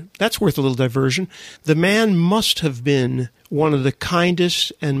in. That's worth a little diversion. The man must have been one of the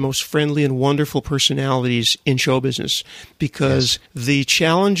kindest and most friendly and wonderful personalities in show business because the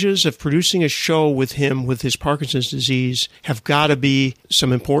challenges of producing a show with him with his Parkinson's disease have got to be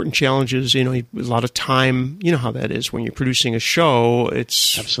some important challenges. A lot of time. You know how that is when you're producing a show.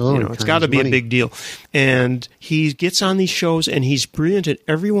 It's absolutely it's got to be a big deal. And he gets on these shows and he's brilliant at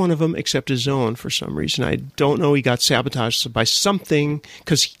every one of them except his own for some reason. I don't know. He got sabotaged by something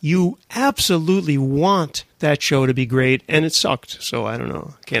because you absolutely want that show to be great, and it sucked. So I don't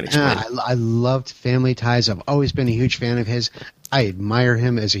know. Can't explain. I loved Family Ties. I've always been a huge fan of his. I admire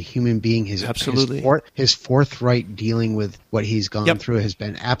him as a human being. Absolutely. His forthright dealing with what he's gone through has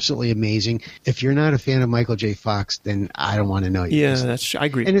been absolutely amazing. If you're not a fan of Michael J. Fox, then I don't want to know you. Yeah, I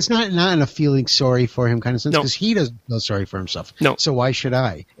agree. And it's not in a feeling sorry for him kind of sense because he doesn't feel sorry for himself. No. So why should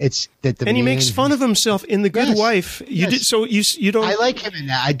I? It's that the and he makes fun of himself in The Good Wife. You did so. You don't. I like him in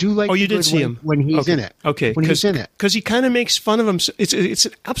that. I do like. Oh, you did see him when he's in it. Okay, when he's in it because he kind of makes fun of himself. It's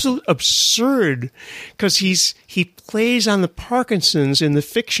an absolute absurd because he plays on the Parkinson's in the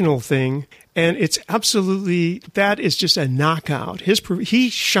fictional thing, and it's absolutely that is just a knockout. He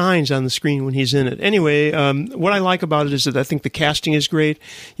shines on the screen when he's in it. Anyway, what I like about it is that I think the casting is great.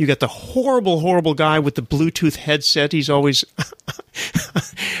 You got the horrible guy with the Bluetooth headset. He's always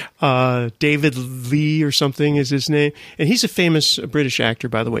David Lee or something is his name, and he's a famous British actor,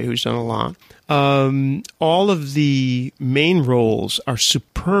 by the way, who's done a lot. All of the main roles are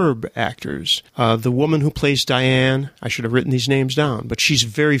superb actors. The woman who plays Diane, I should have written these names down, but she's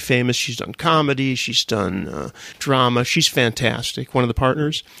very famous. She's done comedy. She's done drama. She's fantastic. One of the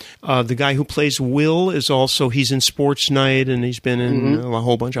partners. The guy who plays Will he's in Sports Night, and he's been in a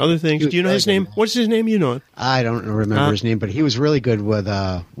whole bunch of other things. Do you know his name? What's his name? You know it. I don't remember his name, but he was really good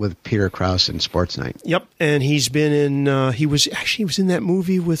with Peter Krause in Sports Night. Yep, and he's been in. He was in that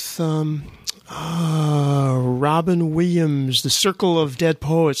movie with Robin Williams, The Circle of Dead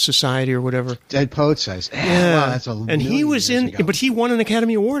Poets Society or whatever. Dead Poets Society. Yeah, wow, that's and he was in, ago. but he won an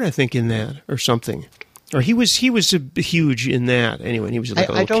Academy Award, I think, in that or something. Or he was huge in that. Anyway, he was like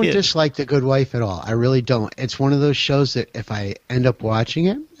a little I don't kid. dislike The Good Wife at all. I really don't. It's one of those shows that if I end up watching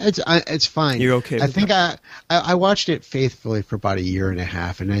it, it's fine. You're okay with I think I watched it faithfully for about a year and a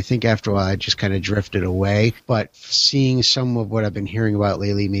half, and I think after a while I just kind of drifted away. But seeing some of what I've been hearing about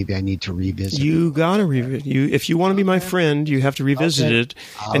lately, maybe I need to revisit. You gotta revisit. If you want to be my friend, you have to revisit it.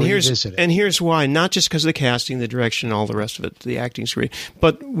 I'll revisit it. And here's why. Not just because of the casting, the direction, all the rest of it. The acting's great.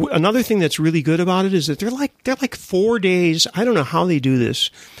 But another thing that's really good about it is that they're like 4 days. I don't know how they do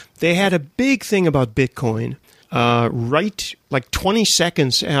this. They had a big thing about Bitcoin. Right, like 20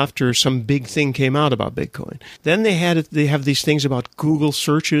 seconds after some big thing came out about Bitcoin. Then they have these things about Google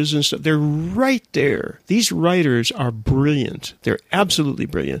searches and stuff. They're right there. These writers are brilliant. They're absolutely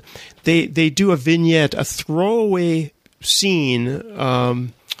brilliant. They do a vignette, a throwaway scene.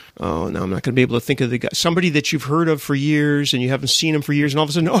 Oh, now I'm not going to be able to think of the guy. Somebody that you've heard of for years and you haven't seen him for years, and all of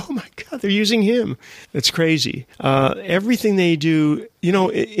a sudden, oh my God, they're using him. It's crazy. Everything they do,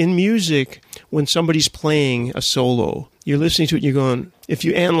 in music, when somebody's playing a solo, you're listening to it and you're going, if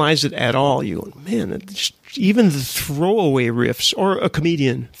you analyze it at all, you go, man, even the throwaway riffs, or a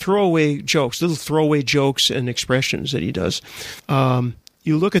comedian, throwaway jokes, little throwaway jokes and expressions that he does.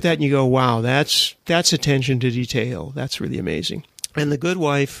 You look at that and you go, wow, that's attention to detail. That's really amazing. And The Good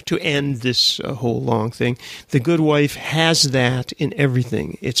Wife, to end this whole long thing, The Good Wife has that in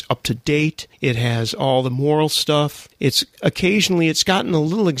everything. It's up to date. It has all the moral stuff. It's gotten a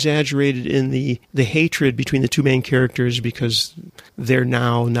little exaggerated in the hatred between the two main characters because they're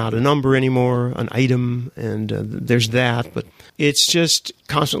now not a number anymore, an item, and there's that. But it's just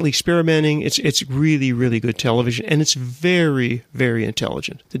constantly experimenting. It's really, really good television, and it's very, very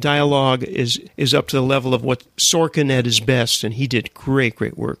intelligent. The dialogue is up to the level of what Sorkin at his best, and he did great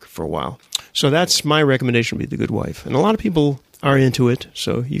work for a while. So that's my recommendation, would be The Good Wife. And a lot of people are into it,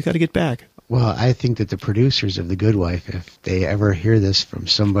 so you got to get back. Well, I think that the producers of The Good Wife, if they ever hear this from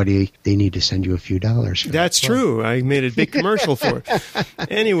somebody, they need to send you a few dollars. That's true. I made a big commercial for it.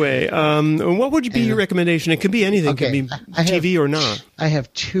 Anyway, what would be your recommendation? It could be anything. Okay, it could be TV or not. I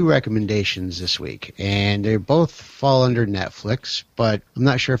have two recommendations this week, and they both fall under Netflix, but I'm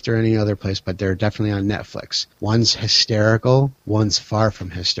not sure if they're any other place, but they're definitely on Netflix. One's hysterical, one's far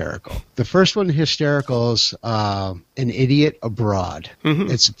from hysterical. The first one, hysterical, is An Idiot Abroad.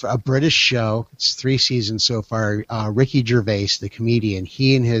 Mm-hmm. It's a British show. It's 3 seasons so far. Ricky Gervais, the comedian,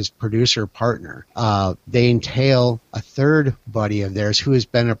 he and his producer partner, they entail a third buddy of theirs who has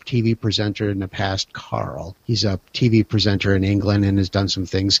been a TV presenter in the past, Carl. He's a TV presenter in England and has done some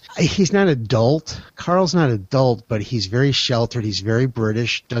things. He's not adult. Carl's not adult, but he's very sheltered. He's very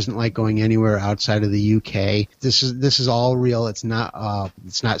British, doesn't like going anywhere outside of the UK. This is all real. It's not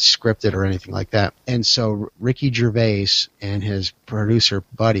scripted or anything like that. And so Ricky Gervais and his producer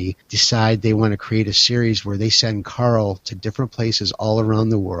buddy decide they want to create a series where they send Carl to different places all around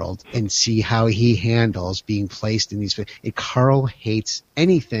the world and see how he handles being placed in these. And Carl hates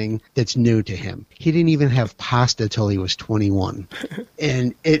anything that's new to him. He didn't even have pasta till he was 21.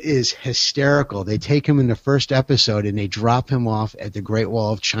 And it is hysterical. They take him in the first episode and they drop him off at the Great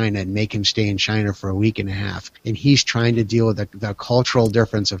Wall of China and make him stay in China for a week and a half. And he's trying to deal with the cultural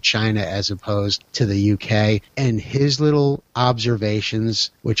difference of China as opposed to the UK. And his little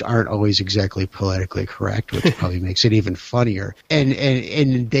observations, which aren't always exactly politically correct, which probably makes it even funnier. And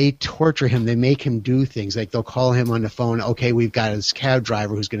they torture him. They make him do things. Like they'll call him on the phone, okay, we've got this cab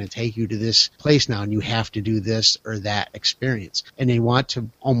driver who's going to take you to this place now, and you have to do this or that experience. And they want to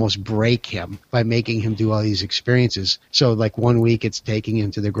almost break him by making him do all these experiences. So like one week it's taking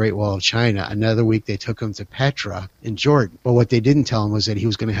him to the Great Wall of China. Another week they took him to Petra in Jordan. But what they didn't tell him was that he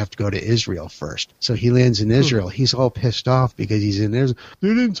was going to have to go to Israel first. So he lands in Israel. He's all pissed off because he's in Israel. They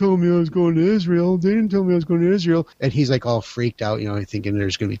didn't tell me I was going to Israel. They didn't tell me I was going to Israel. And he's like all freaked out, thinking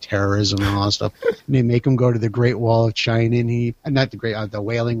there's going to be terrorism and all that stuff. And they make him go to the Great Wall of China, and the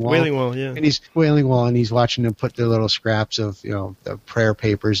Wailing Wall. Wailing Wall, yeah. And he's Wailing Wall, and he's watching them put their little scraps of, the prayer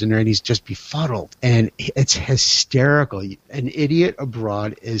papers in there, and he's just befuddled. And it's hysterical. An Idiot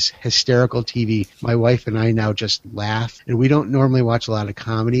Abroad is hysterical TV. My wife and I now just laugh, and we don't normally watch a lot of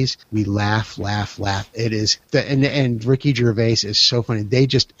comedies. We laugh. It is, and Ricky Gervais is so funny. They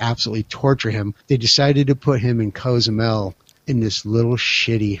just absolutely torture him. They decided to put him in Cozumel in this little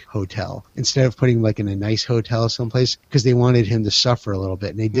shitty hotel instead of putting him like in a nice hotel someplace, because they wanted him to suffer a little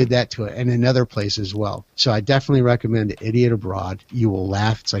bit, and they did that to it, and another place as well. So I definitely recommend Idiot Abroad. You will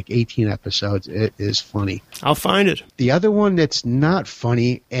laugh. It's like 18 episodes. It is funny. I'll find it. The other one that's not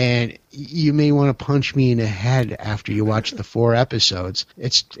funny, and you may want to punch me in the head after you watch the 4 episodes.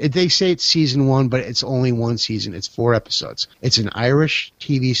 They say it's season 1, but it's only 1 season. It's 4 episodes. It's an Irish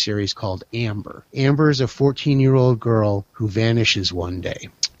TV series called Amber. Amber is a 14-year-old girl who vanishes one day.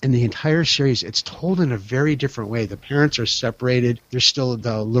 In the entire series, it's told in a very different way. The parents are separated. There's still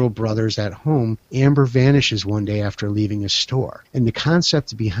the little brothers at home. Amber vanishes one day after leaving a store. And the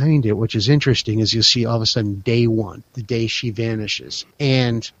concept behind it, which is interesting, is you'll see all of a sudden day 1, the day she vanishes.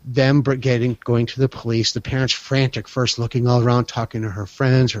 And them going to the police, the parents frantic first, looking all around, talking to her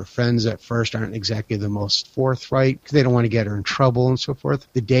friends. Her friends at first aren't exactly the most forthright because they don't want to get her in trouble and so forth.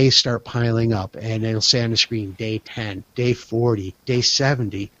 The days start piling up, and it'll say on the screen, day 10, day 40, day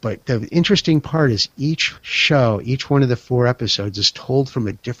 70. But the interesting part is each one of the 4 episodes is told from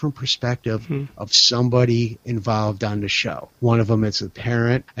a different perspective of somebody involved on the show. One of them, it's a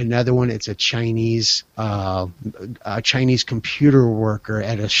parent. Another one, it's a Chinese computer worker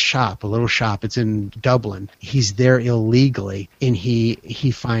at a little shop. It's in Dublin. He's there illegally, and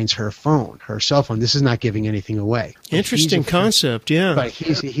he finds her cell phone. This is not giving anything away. Interesting concept, yeah. But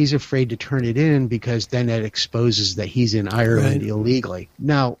he's afraid to turn it in because then that exposes that he's in Ireland illegally.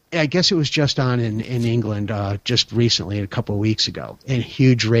 Now, I guess it was just on in England just recently, a couple of weeks ago, and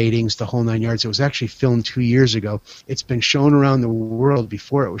huge ratings, the whole 9 yards. It was actually filmed 2 years ago. It's been shown around the world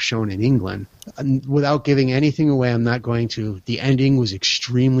before it was shown in England. Without giving anything away, I'm not going to. The ending was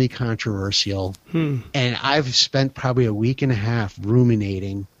extremely controversial, and I've spent probably a week and a half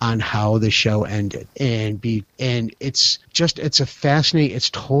ruminating on how the show ended, and it's a fascinating. It's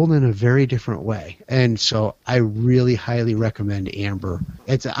told in a very different way, and so I really highly recommend Amber.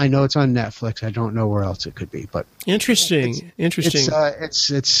 I know it's on Netflix. I don't know where else it could be, but interesting. It's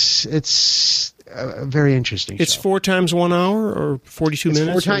a very interesting It's show. 4 times 1 hour or 42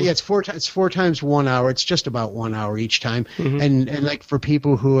 minutes? It's 4 times 1 hour. It's just about 1 hour each time. And like for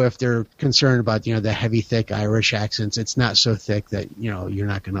people who, if they're concerned about, the heavy, thick Irish accents, it's not so thick that, you're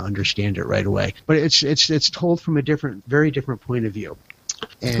not going to understand it right away. But it's told from a very different point of view.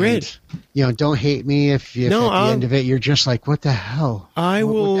 And, great. Don't hate me if at the end of it you're just like, what the hell? What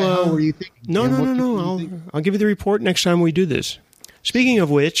the hell were you thinking? No. I'll give you the report next time we do this. Speaking of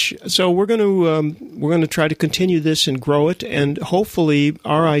which, so we're going to try to continue this and grow it, and hopefully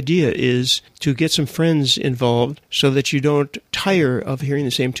our idea is to get some friends involved so that you don't tire of hearing the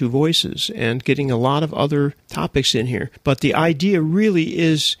same 2 voices and getting a lot of other topics in here. But the idea really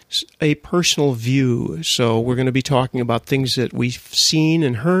is a personal view. So we're going to be talking about things that we've seen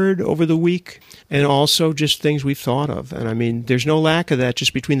and heard over the week, and also just things we've thought of. And I mean, there's no lack of that.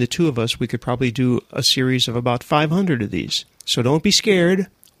 Just between the 2 of us, we could probably do a series of about 500 of these. So don't be scared.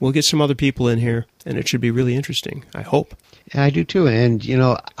 We'll get some other people in here, and it should be really interesting, I hope. Yeah, I do too. And,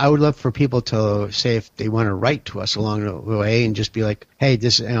 I would love for people to say if they want to write to us along the way and just be like, hey,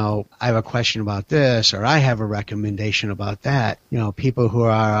 I have a question about this, or I have a recommendation about that. People who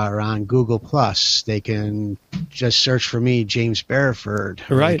are on Google Plus, they can just search for me, James Barraford.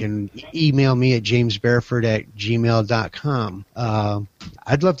 Right. They can email me at jamesbarraford@gmail.com.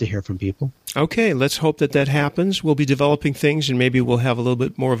 I'd love to hear from people. Okay, let's hope that happens. We'll be developing things, and maybe we'll have a little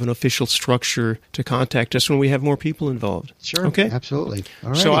bit more of an official structure to contact us when we have more people involved. Sure. Okay? Absolutely. All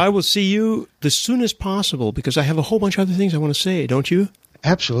right. So I will see you as soon as possible, because I have a whole bunch of other things I want to say, don't you?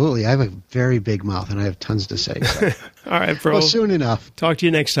 Absolutely. I have a very big mouth, and I have tons to say. So. All right, bro. Well, soon enough. Talk to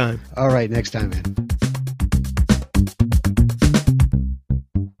you next time. All right, next time, man.